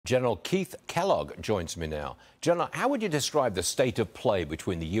General Keith Kellogg joins me now. General, how would you describe the state of play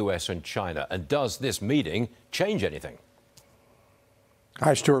between the U.S. and China, and does this meeting change anything?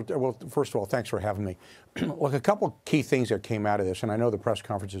 Hi, Stuart. Well, first of all, thanks for having me. Look, a couple key things that came out of this, and I know the press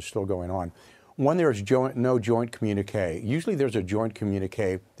conference is still going on. One, there's no joint communique. Usually there's a joint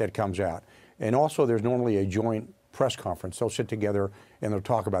communique that comes out. And also there's normally a joint press conference. They'll sit together and they'll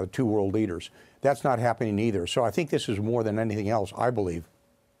talk about the two world leaders. That's not happening either. So I think this is more than anything else, I believe,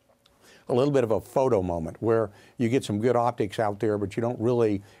 a little bit of a photo moment where you get some good optics out there, but you don't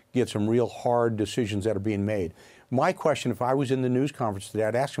really get some real hard decisions that are being made. My question, if I was in the news conference today,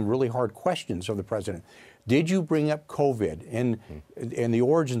 I'd ask some really hard questions of the president. Did you bring up COVID and the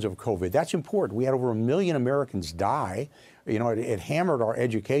origins of COVID? That's important. We had over 1 million Americans die. You know, it hammered our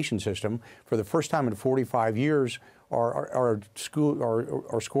education system. For the first time in 45 years, our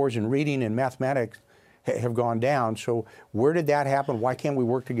scores in reading and mathematics have gone down. So where did that happen? Why can't we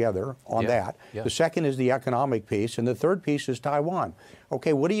work together on that? The second is the economic piece, and the third piece is Taiwan.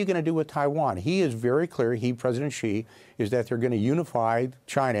 Okay, what are you going to do with Taiwan? He is very clear, President Xi, is that they're going to unify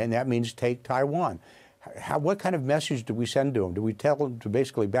China, and that means take Taiwan. What kind of message do we send to them? Do we tell them to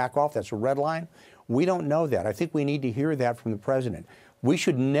basically back off? That's a red line? We don't know that. I think we need to hear that from the president. We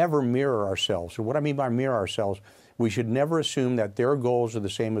should never mirror ourselves. So what I mean by mirror ourselves, we should never assume that their goals are the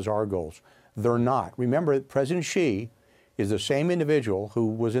same as our goals. They're not. Remember, President Xi is the same individual who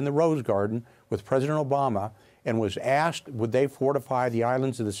was in the Rose Garden with President Obama and was asked, would they fortify the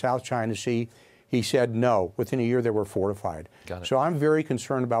islands of the South China Sea? He said no. Within a year, they were fortified. So I'm very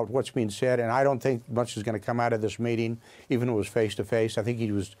concerned about what's being said, and I don't think much is going to come out of this meeting, even if it was face-to-face. I think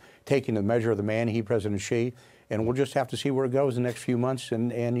he was taking the measure of the man, President Xi, and we'll just have to see where it goes in the next few months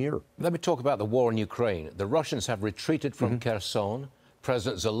and year. Let me talk about the war in Ukraine. The Russians have retreated from Kherson.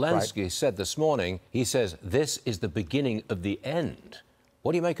 President Zelensky said this morning, he says, this is the beginning of the end.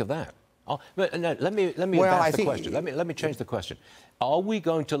 What do you make of that? Oh, no, let me advance the question. Let me change the question. Are we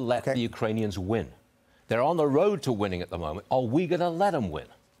going to let the Ukrainians win? They're on the road to winning at the moment. Are we going to let them win?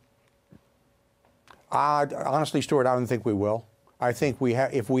 Honestly, Stuart, I don't think we will. I think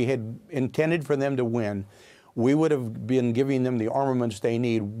if we had intended for them to win, we would have been giving them the armaments they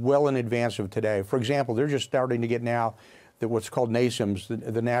need well in advance of today. For example, they're just starting to get now what's called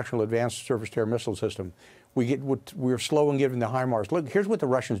NASAMS, the National Advanced Surface to Air Missile System. We're slow in giving the HIMARS. Look, here's what the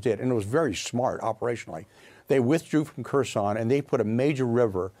Russians did, and it was very smart operationally. They withdrew from Kherson, and they put a major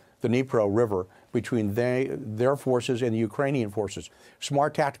river, the Dnipro River, between their forces and the Ukrainian forces.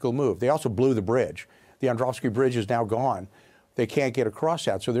 Smart tactical move. They also blew the bridge. The Androvsky Bridge is now gone. They can't get across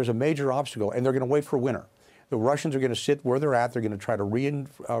that, so there's a major obstacle, and they're going to wait for winter. The Russians are going to sit where they're at. They're going to try to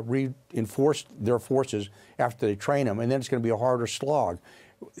reinforce their forces after they train them, and then it's going to be a harder slog.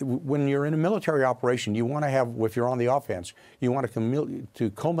 When you're in a military operation, you want to have, if you're on the offense, you want to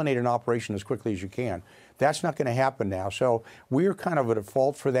culminate an operation as quickly as you can. That's not going to happen now. So we're kind of at a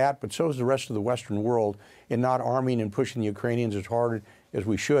fault for that, but so is the rest of the Western world in not arming and pushing the Ukrainians as hard as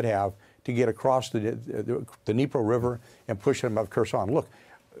we should have to get across the Dnipro River and push them up Kherson. Look,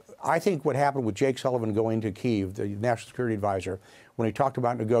 I think what happened with Jake Sullivan going to Kyiv, the National Security Advisor, when he talked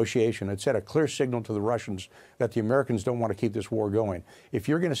about negotiation, it sent a clear signal to the Russians that the Americans don't want to keep this war going. If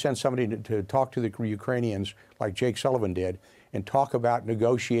you're going to send somebody to talk to the Ukrainians like Jake Sullivan did and talk about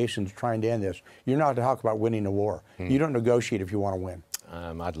negotiations trying to end this, you're not to talk about winning a war. You don't negotiate if you want to win.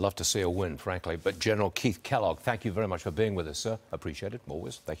 I'd love to see a win, frankly. But General Keith Kellogg, thank you very much for being with us, sir. Appreciate it,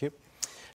 always. Thank you.